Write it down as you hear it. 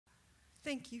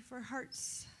Thank you for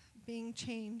hearts being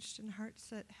changed and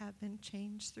hearts that have been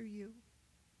changed through you.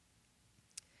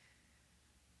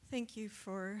 Thank you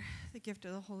for the gift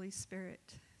of the Holy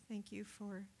Spirit. Thank you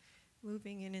for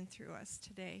moving in and through us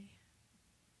today.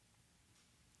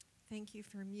 Thank you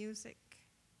for music.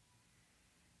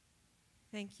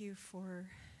 Thank you for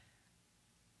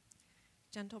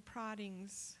gentle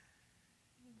proddings,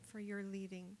 for your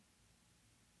leading.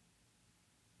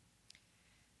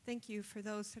 Thank you for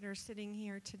those that are sitting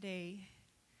here today,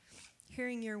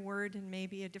 hearing your word in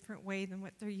maybe a different way than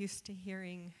what they're used to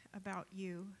hearing about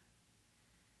you.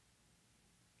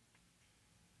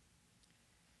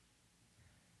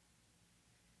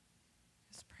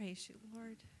 Just praise you,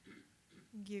 Lord,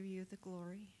 and give you the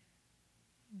glory.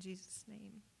 In Jesus'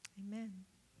 name, amen.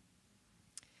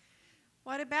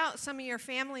 What about some of your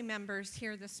family members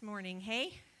here this morning,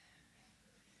 hey?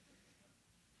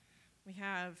 We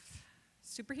have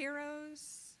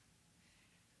superheroes,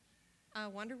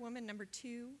 Wonder Woman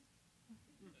 #2.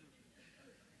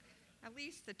 At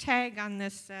least the tag on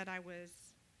this said I was,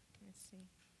 let's see.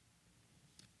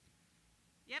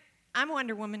 Yep, I'm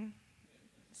Wonder Woman.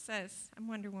 It says I'm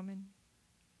Wonder Woman.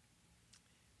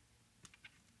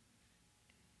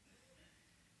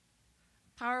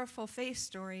 Powerful faith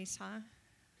stories, huh?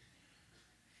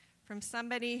 From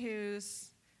somebody who's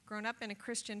grown up in a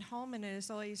Christian home and has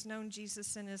always known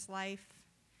Jesus in his life,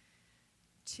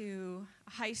 to a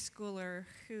high schooler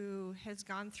who has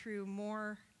gone through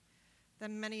more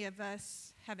than many of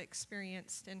us have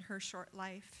experienced in her short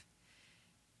life.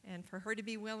 And for her to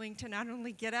be willing to not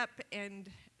only get up and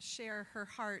share her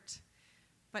heart,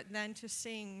 but then to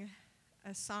sing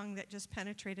a song that just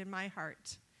penetrated my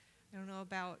heart. I don't know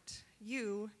about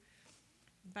you,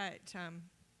 but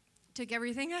took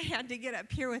everything I had to get up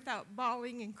here without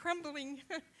bawling and crumbling.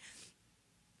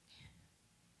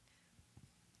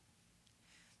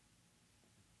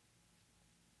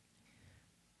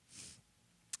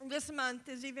 This month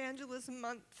is Evangelism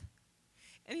Month.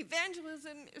 And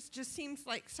evangelism just seems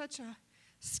like such a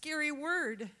scary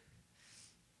word.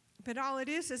 But all it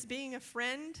is being a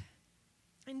friend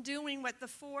and doing what the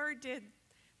four did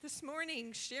this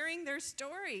morning, sharing their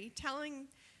story, telling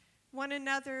one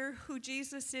another who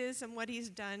Jesus is and what he's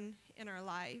done in our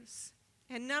lives.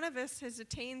 And none of us has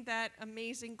attained that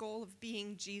amazing goal of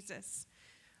being Jesus,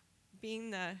 being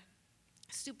the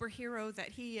superhero that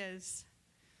he is.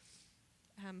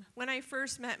 When I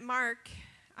first met Mark,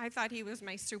 I thought he was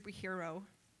my superhero.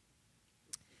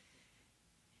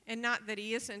 And not that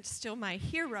he isn't still my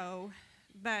hero,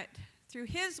 but through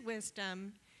his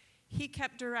wisdom, he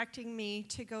kept directing me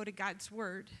to go to God's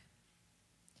Word.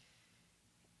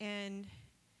 And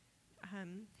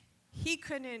he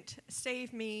couldn't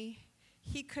save me.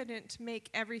 He couldn't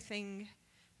make everything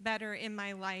better in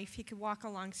my life. He could walk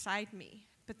alongside me.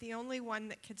 But the only one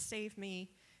that could save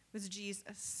me was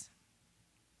Jesus.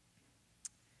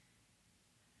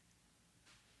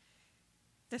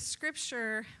 The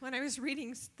scripture, when I was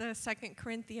reading the 2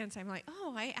 Corinthians, I'm like,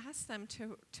 oh, I asked them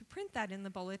to print that in the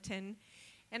bulletin.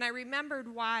 And I remembered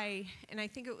why, and I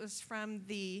think it was from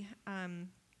the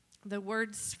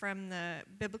words from the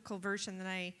biblical version that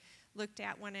I looked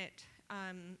at when it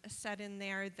said in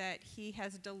there that he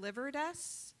has delivered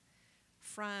us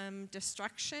from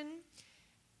destruction.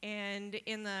 And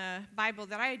in the Bible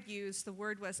that I had used, the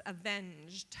word was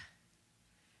avenged.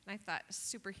 And I thought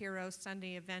superhero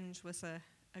Sunday avenge was a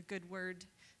good word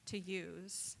to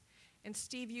use. And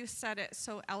Steve, you said it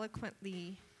so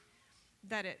eloquently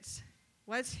that it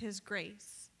was his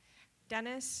grace.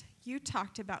 Dennis, you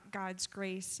talked about God's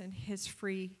grace and his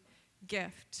free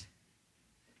gift.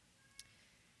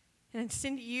 And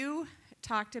Cindy, you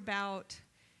talked about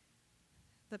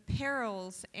the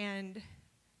perils and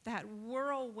that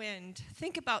whirlwind.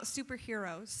 Think about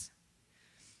superheroes.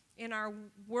 In our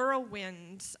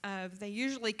whirlwinds of, they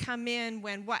usually come in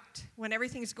when what? When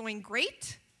everything's going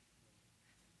great?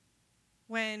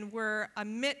 When we're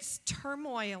amidst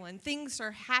turmoil and things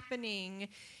are happening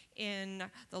in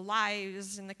the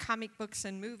lives and the comic books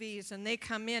and movies, and they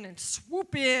come in and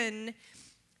swoop in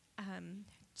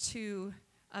to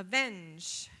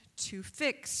avenge, to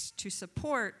fix, to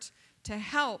support, to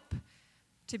help,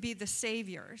 to be the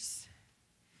saviors.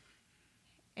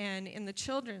 And in the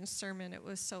children's sermon, it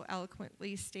was so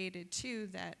eloquently stated, too,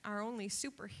 that our only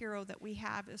superhero that we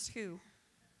have is who?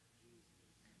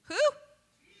 Who?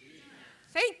 Jesus.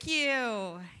 Thank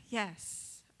you.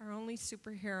 Yes, our only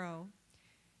superhero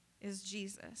is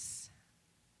Jesus.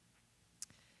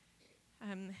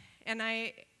 And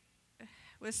I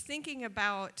was thinking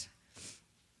about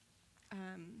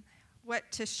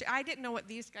what to share. I didn't know what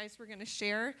these guys were going to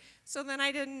share. So then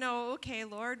I didn't know, okay,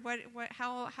 Lord,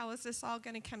 how is this all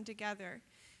going to come together?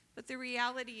 But the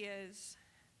reality is,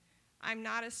 I'm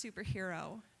not a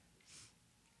superhero.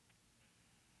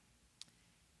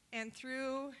 And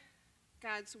through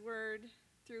God's word,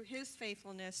 through his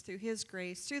faithfulness, through his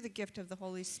grace, through the gift of the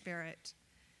Holy Spirit,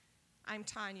 I'm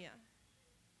Tonya.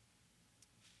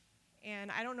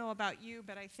 And I don't know about you,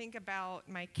 but I think about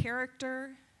my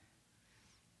character,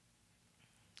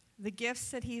 the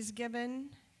gifts that he's given.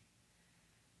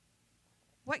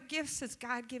 What gifts has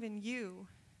God given you?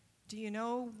 Do you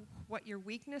know what your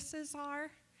weaknesses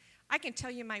are? I can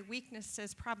tell you my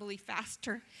weaknesses probably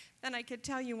faster than I could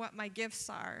tell you what my gifts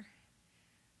are.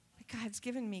 But God's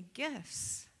given me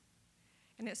gifts.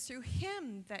 And it's through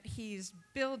him that he's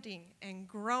building and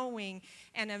growing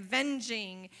and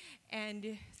avenging,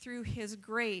 and through his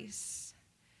grace.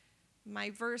 My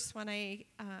verse when I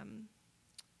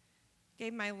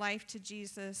gave my life to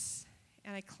Jesus,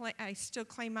 and I still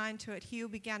claim on to it, he who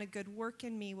began a good work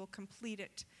in me will complete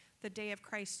it the day of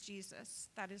Christ Jesus.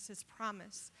 That is his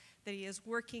promise, that he is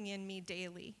working in me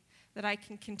daily, that I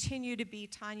can continue to be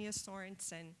Tonya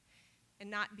Sorensen and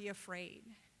not be afraid.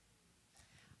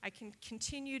 I can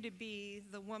continue to be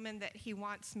the woman that he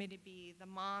wants me to be, the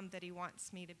mom that he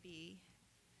wants me to be.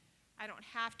 I don't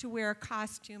have to wear a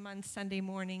costume on Sunday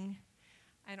morning.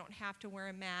 I don't have to wear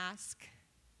a mask,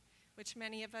 which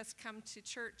many of us come to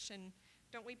church and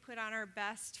don't we put on our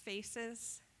best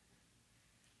faces,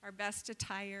 our best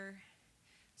attire,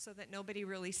 so that nobody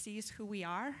really sees who we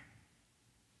are?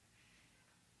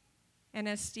 And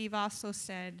as Steve also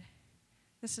said,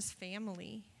 this is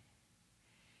family.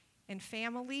 And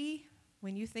family,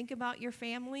 when you think about your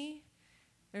family,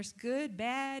 there's good,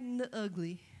 bad, and the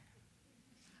ugly.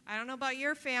 I don't know about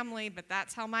your family, but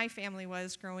that's how my family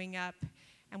was growing up.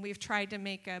 And we've tried to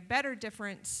make a better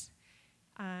difference.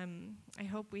 I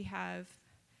hope we have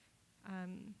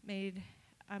made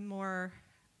a more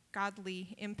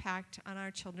godly impact on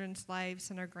our children's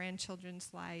lives and our grandchildren's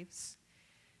lives.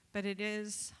 But it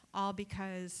is all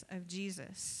because of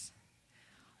Jesus.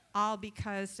 All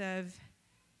because of,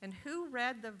 and who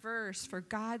read the verse, for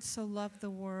God so loved the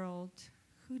world?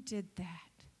 Who did that?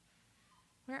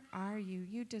 Where are you?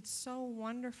 You did so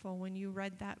wonderful when you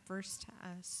read that verse to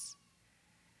us.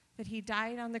 That he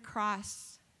died on the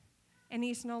cross, and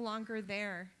he's no longer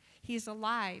there. He's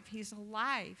alive. He's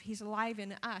alive. He's alive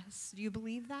in us. Do you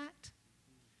believe that?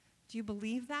 Do you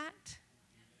believe that?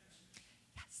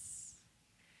 Yes.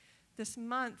 This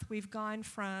month we've gone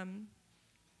from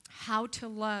how to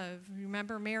love.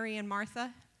 Remember Mary and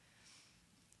Martha?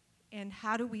 And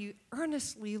how do we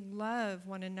earnestly love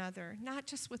one another, not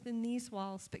just within these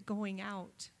walls, but going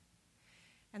out.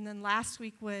 And then last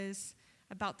week was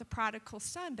about the prodigal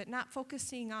son, but not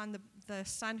focusing on the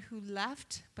son who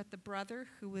left, but the brother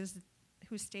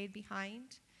who stayed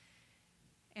behind,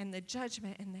 and the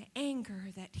judgment and the anger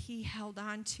that he held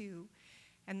on to.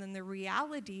 And then the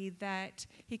reality that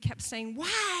he kept saying,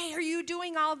 why are you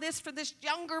doing all this for this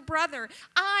younger brother?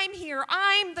 I'm here.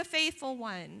 I'm the faithful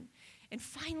one. And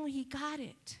finally he got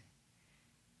it.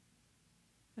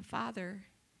 The father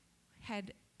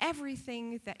had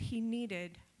everything that he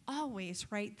needed always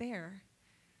right there,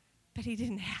 but he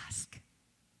didn't ask.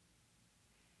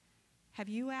 Have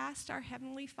you asked our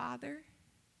Heavenly Father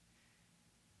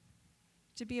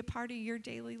to be a part of your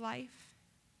daily life?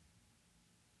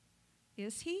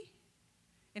 Is he?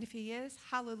 And if he is,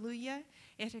 hallelujah.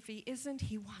 And if he isn't,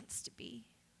 he wants to be.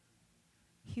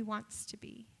 He wants to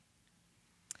be.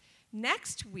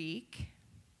 Next week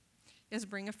is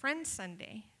Bring a Friend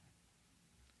Sunday.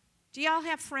 Do y'all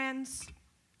have friends?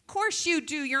 Of course you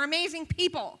do. You're amazing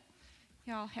people.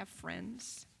 Y'all have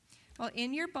friends. Well,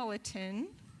 in your bulletin,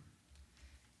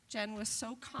 Jen was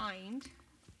so kind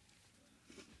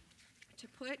to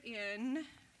put in,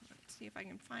 let's see if I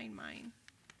can find mine.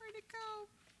 Where'd it go?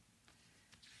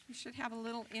 You should have a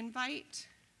little invite.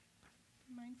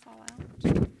 Did mine fall out? Do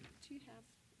you have?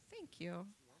 Thank you.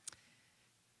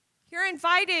 You're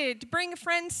invited to Bring a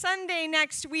Friend Sunday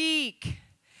next week.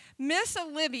 Miss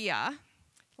Olivia,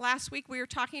 last week we were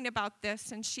talking about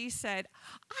this, and she said,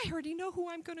 I already know who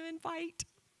I'm going to invite.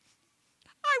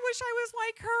 I wish I was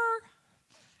like her.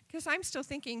 Because I'm still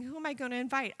thinking, who am I going to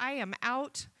invite? I am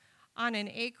out on an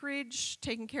acreage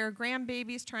taking care of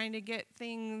grandbabies, trying to get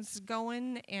things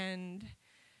going, and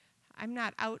I'm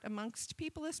not out amongst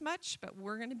people as much, but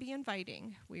we're going to be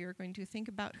inviting. We are going to think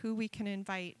about who we can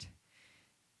invite.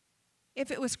 If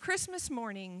it was Christmas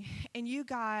morning and you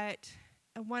got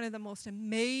one of the most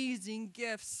amazing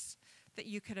gifts that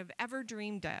you could have ever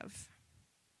dreamed of,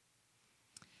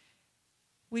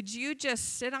 Would you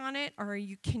just sit on it, or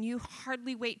can you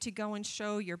hardly wait to go and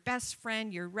show your best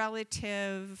friend, your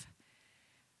relative?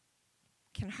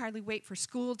 Can hardly wait for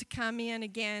school to come in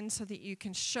again so that you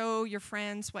can show your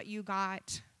friends what you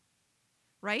got,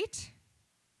 right?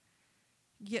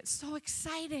 You get so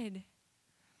excited.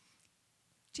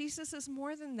 Jesus is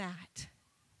more than that.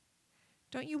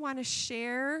 Don't you want to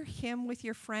share him with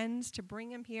your friends, to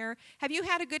bring him here? Have you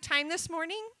had a good time this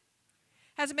morning?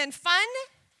 Has it been fun?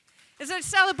 Is it a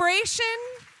celebration?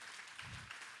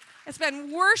 It's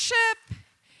been worship.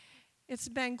 It's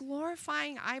been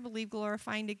glorifying, I believe,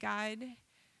 glorifying to God.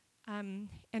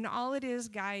 And all it is,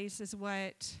 guys, is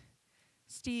what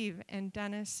Steve and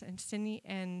Dennis and Cindy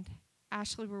and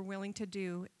Ashley were willing to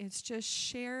do. It's just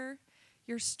share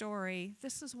your story.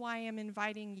 This is why I'm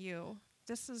inviting you.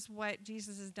 This is what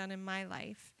Jesus has done in my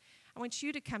life. I want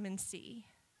you to come and see.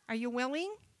 Are you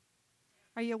willing?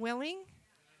 Are you willing?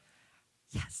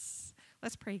 Yes.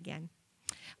 Let's pray again.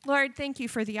 Lord, thank you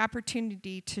for the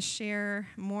opportunity to share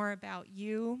more about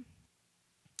you.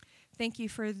 Thank you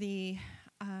for the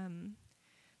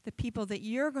people that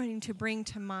you're going to bring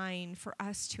to mind for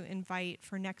us to invite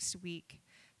for next week,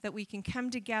 that we can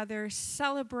come together,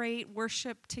 celebrate,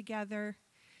 worship together.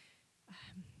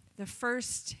 The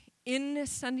first in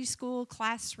Sunday school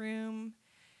classroom,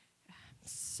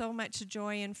 so much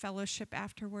joy and fellowship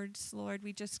afterwards, Lord.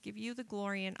 We just give you the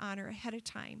glory and honor ahead of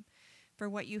time for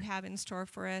what you have in store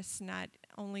for us, not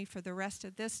only for the rest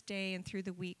of this day and through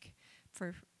the week,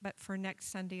 but for next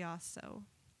Sunday also.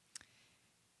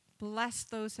 Bless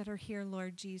those that are here,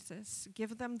 Lord Jesus.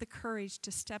 Give them the courage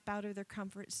to step out of their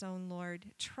comfort zone,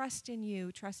 Lord. Trust in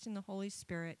you, trust in the Holy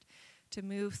Spirit to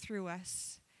move through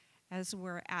us as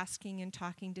we're asking and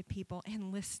talking to people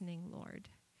and listening, Lord.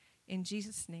 In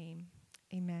Jesus' name,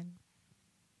 amen.